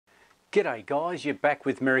G'day guys, you're back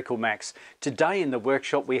with Miracle Max. Today in the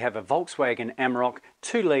workshop we have a Volkswagen Amarok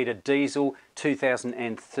 2-litre diesel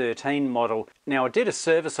 2013 model. Now I did a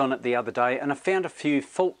service on it the other day and I found a few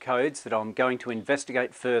fault codes that I'm going to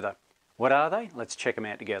investigate further. What are they? Let's check them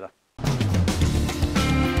out together.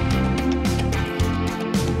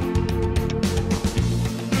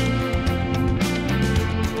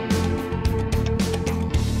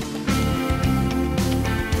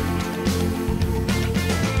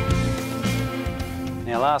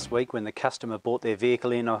 Now last week when the customer brought their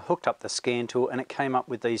vehicle in, I hooked up the scan tool and it came up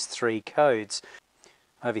with these three codes.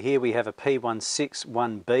 Over here we have a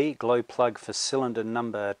P161B, glow plug for cylinder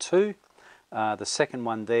number 2. The second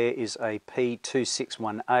one there is a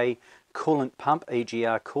P261A, coolant pump,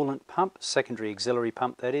 EGR coolant pump, secondary auxiliary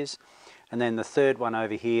pump that is. And then the third one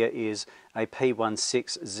over here is a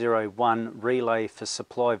P1601 relay for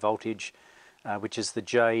supply voltage, which is the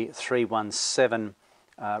J317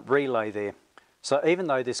 relay there. So even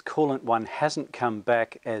though this coolant one hasn't come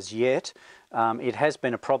back as yet, it has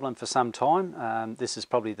been a problem for some time. This is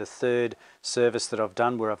probably the third service that I've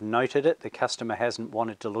done where I've noted it. The customer hasn't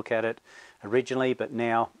wanted to look at it originally, but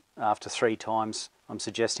now after 3 times I'm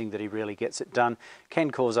suggesting that he really gets it done. Can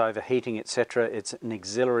cause overheating, etc. It's an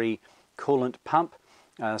auxiliary coolant pump,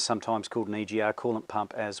 sometimes called an EGR coolant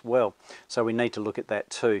pump as well. So we need to look at that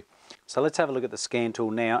too. So let's have a look at the scan tool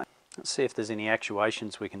now. Let's see if there's any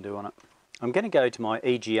actuations we can do on it. I'm going to go to my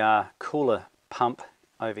EGR cooler pump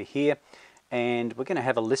over here and we're going to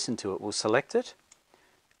have a listen to it. We'll select it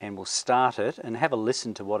and we'll start it and have a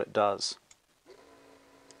listen to what it does.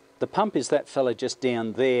 The pump is that fella just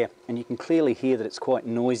down there and you can clearly hear that it's quite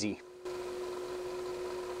noisy.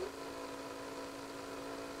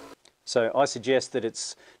 So I suggest that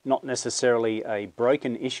it's not necessarily a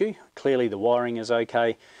broken issue. Clearly the wiring is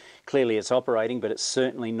okay. Clearly it's operating, but it's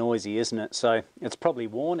certainly noisy, isn't it? So it's probably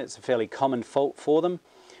worn. It's a fairly common fault for them.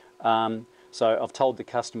 So I've told the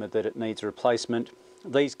customer that it needs a replacement.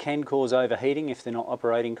 These can cause overheating if they're not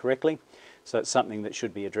operating correctly, so it's something that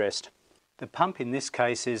should be addressed. The pump in this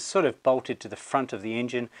case is sort of bolted to the front of the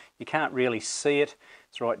engine. You can't really see it.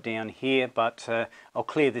 It's right down here, but I'll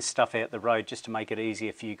clear this stuff out the road just to make it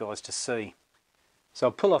easier for you guys to see. So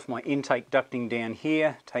I'll pull off my intake ducting down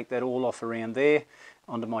here, take that all off around there,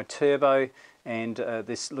 onto my turbo, and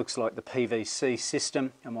this looks like the PVC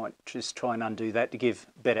system. I might just try and undo that to give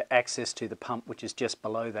better access to the pump, which is just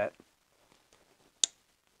below that.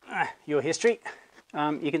 Your history.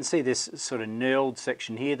 You can see this sort of knurled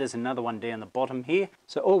section here. There's another one down the bottom here.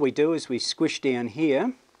 So all we do is we squish down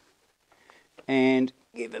here and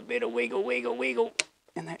give a bit of wiggle, wiggle, wiggle,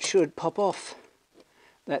 and that should pop off.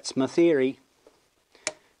 That's my theory.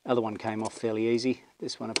 Other one came off fairly easy.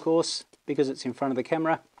 This one, of course, because it's in front of the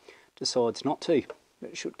camera, decides not to, but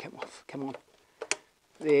it should come off. Come on.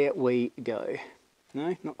 There we go.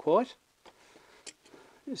 No, not quite.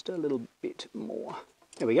 Just a little bit more.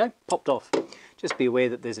 There we go, popped off. Just be aware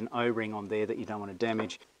that there's an O-ring on there that you don't want to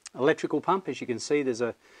damage. Electrical pump, as you can see, there's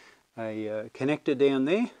a connector down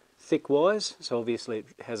there, thick wires, so obviously it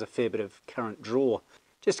has a fair bit of current draw.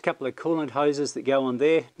 Just a couple of coolant hoses that go on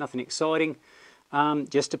there, nothing exciting.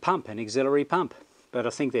 Just a pump, an auxiliary pump. But I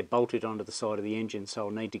think they're bolted onto the side of the engine, so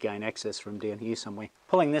I'll need to gain access from down here somewhere.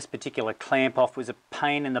 Pulling this particular clamp off was a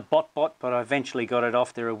pain in the bot, but I eventually got it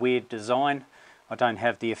off. They're a weird design. I don't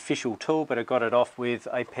have the official tool, but I got it off with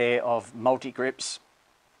a pair of multi-grips.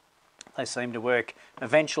 They seem to work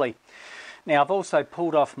eventually. Now I've also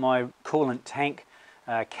pulled off my coolant tank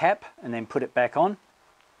cap and then put it back on.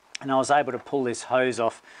 And I was able to pull this hose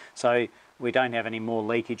off, so we don't have any more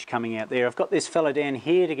leakage coming out there. I've got this fella down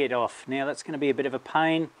here to get off. Now that's going to be a bit of a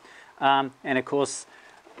pain. And of course,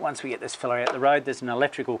 once we get this fella out the road, there's an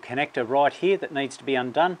electrical connector right here that needs to be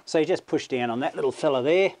undone. So you just push down on that little fella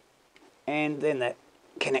there, and then that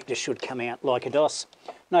connector should come out like a DOS.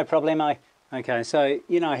 No problemo. Okay, so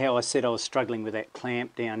you know how I said I was struggling with that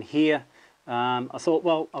clamp down here. I thought,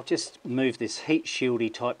 well, I'll just move this heat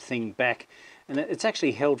shieldy type thing back. And it's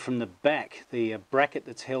actually held from the back, the bracket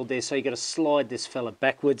that's held there. So you've got to slide this fella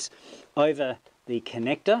backwards over the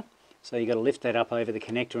connector. So you've got to lift that up over the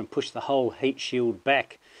connector and push the whole heat shield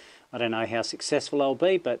back. I don't know how successful I'll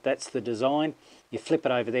be, but that's the design. You flip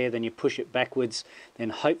it over there, then you push it backwards,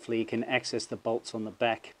 then hopefully you can access the bolts on the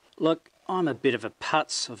back. Look, I'm a bit of a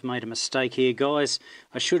putz. I've made a mistake here, guys.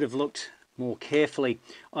 I should have looked more carefully.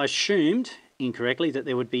 I assumed incorrectly that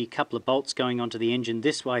there would be a couple of bolts going onto the engine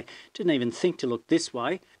this way. Didn't even think to look this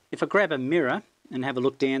way. If I grab a mirror and have a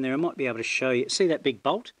look down there, I might be able to show you. See that big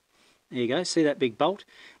bolt? There you go, see that big bolt?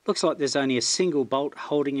 Looks like there's only a single bolt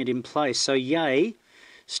holding it in place. So yay,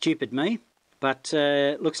 stupid me, But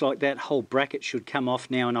looks like that whole bracket should come off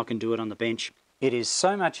now and I can do it on the bench. It is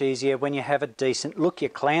so much easier when you have a decent look, you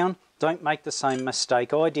clown. Don't make the same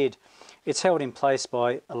mistake I did. It's held in place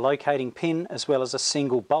by a locating pin as well as a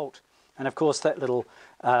single bolt. And of course that little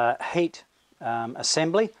heat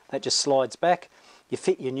assembly, that just slides back. You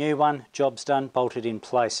fit your new one, job's done, bolted in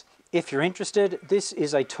place. If you're interested, this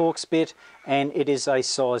is a Torx bit and it is a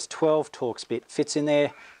size 12 Torx bit. Fits in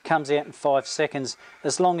there, comes out in 5 seconds,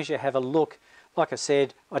 as long as you have a look. Like I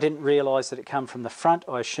said, I didn't realise that it came from the front.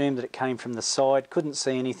 I assumed that it came from the side. Couldn't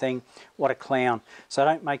see anything. What a clown. So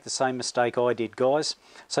don't make the same mistake I did, guys.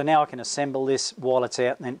 So now I can assemble this while it's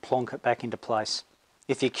out and then plonk it back into place.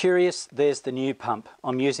 If you're curious, there's the new pump.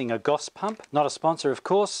 I'm using a Goss pump. Not a sponsor, of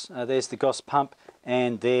course. There's the Goss pump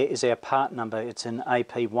and there is our part number. It's an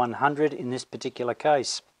AP100 in this particular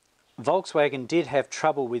case. Volkswagen did have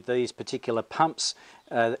trouble with these particular pumps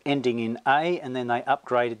ending in A, and then they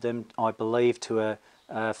upgraded them, I believe, to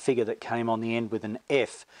a figure that came on the end with an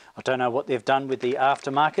F. I don't know what they've done with the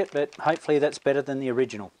aftermarket, but hopefully that's better than the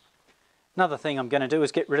original. Another thing I'm going to do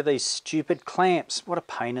is get rid of these stupid clamps. What a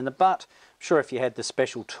pain in the butt. I'm sure if you had the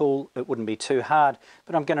special tool it wouldn't be too hard,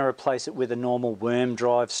 but I'm going to replace it with a normal worm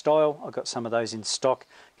drive style. I've got some of those in stock.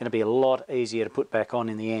 Going to be a lot easier to put back on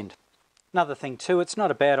in the end. Another thing too, it's not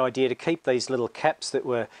a bad idea to keep these little caps that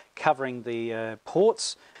were covering the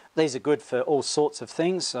ports. These are good for all sorts of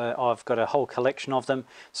things. I've got a whole collection of them,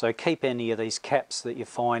 so keep any of these caps that you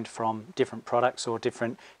find from different products or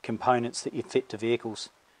different components that you fit to vehicles.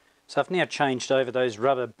 So I've now changed over those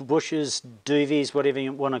rubber bushes, doovies, whatever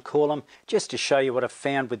you want to call them, just to show you what I've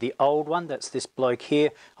found with the old one. That's this bloke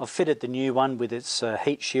here. I've fitted the new one with its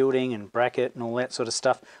heat shielding and bracket and all that sort of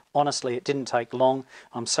stuff. Honestly, it didn't take long.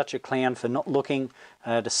 I'm such a clown for not looking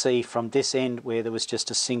to see from this end where there was just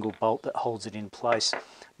a single bolt that holds it in place.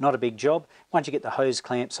 Not a big job. Once you get the hose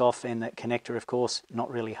clamps off and that connector, of course, not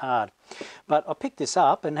really hard. But I'll pick this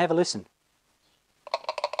up and have a listen.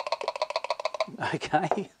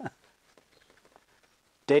 Okay.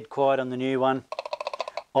 Dead quiet on the new one.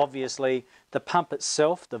 Obviously the pump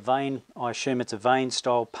itself, the vane, I assume it's a vane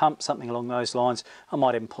style pump, something along those lines. I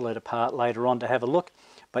might even pull it apart later on to have a look,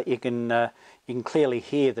 but you can clearly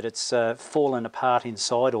hear that it's fallen apart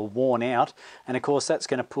inside or worn out, and of course that's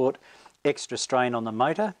going to put extra strain on the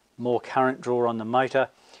motor, more current draw on the motor,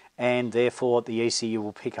 and therefore the ECU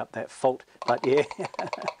will pick up that fault. But yeah,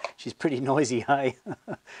 she's pretty noisy, hey?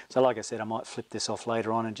 So like I said, I might flip this off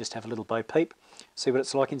later on and just have a little bo peep, see what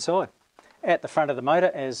it's like inside. At the front of the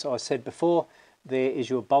motor, as I said before, there is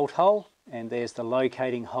your bolt hole, and there's the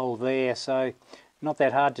locating hole there. So not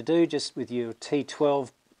that hard to do, just with your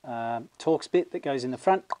T12 Torx bit that goes in the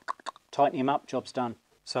front, tighten him up, job's done.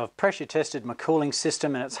 So I've pressure tested my cooling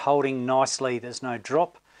system and it's holding nicely, there's no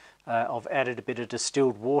drop. I've added a bit of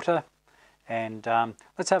distilled water, and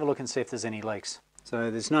let's have a look and see if there's any leaks. So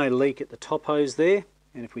there's no leak at the top hose there,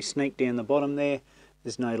 and if we sneak down the bottom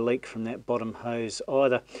there's no leak from that bottom hose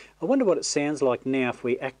either. I wonder what it sounds like now if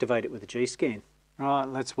we activate it with the G-scan. Right,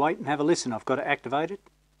 let's wait and have a listen. I've got to activate it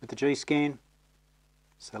with the G-scan,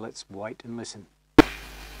 so let's wait and listen.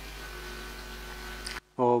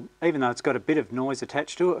 Well, even though it's got a bit of noise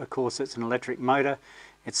attached to it, of course it's an electric motor,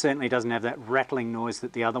 it certainly doesn't have that rattling noise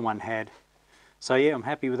that the other one had. So yeah, I'm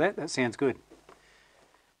happy with that. That sounds good.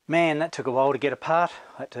 Man, that took a while to get apart.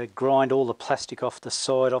 I had to grind all the plastic off the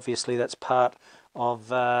side. Obviously that's part of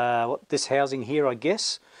this housing here, I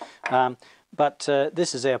guess. But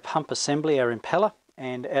this is our pump assembly, our impeller,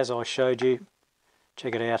 and as I showed you,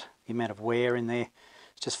 check it out, the amount of wear in there.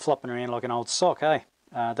 It's just flopping around like an old sock, eh?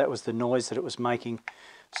 That was the noise that it was making.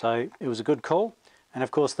 So it was a good call. And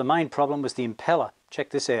of course the main problem was the impeller.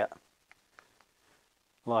 Check this out.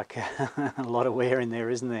 Like a lot of wear in there,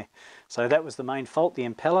 isn't there? So that was the main fault, the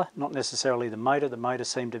impeller, not necessarily the motor. The motor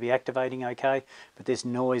seemed to be activating okay, but this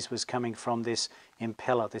noise was coming from this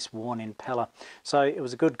impeller, this worn impeller. So it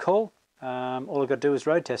was a good call. All I've got to do is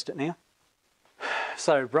road test it now.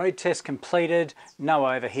 So road test completed, no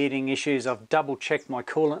overheating issues. I've double checked my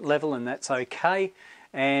coolant level and that's okay.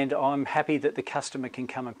 And I'm happy that the customer can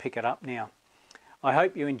come and pick it up now. I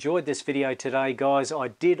hope you enjoyed this video today, guys. I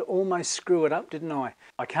did almost screw it up, didn't I?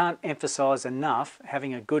 I can't emphasize enough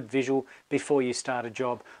having a good visual before you start a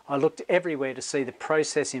job. I looked everywhere to see the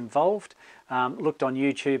process involved, looked on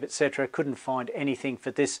YouTube, etc. Couldn't find anything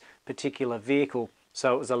for this particular vehicle.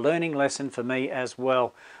 So it was a learning lesson for me as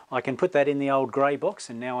well. I can put that in the old grey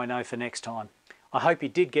box and now I know for next time. I hope you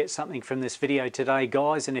did get something from this video today,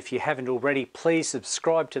 guys, and if you haven't already, please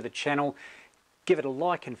subscribe to the channel. Give it a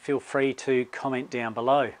like and feel free to comment down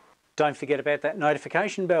below. Don't forget about that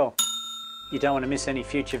notification bell. You don't want to miss any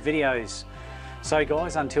future videos. So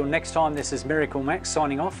guys, until next time, this is Miracle Max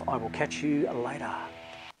signing off. I will catch you later.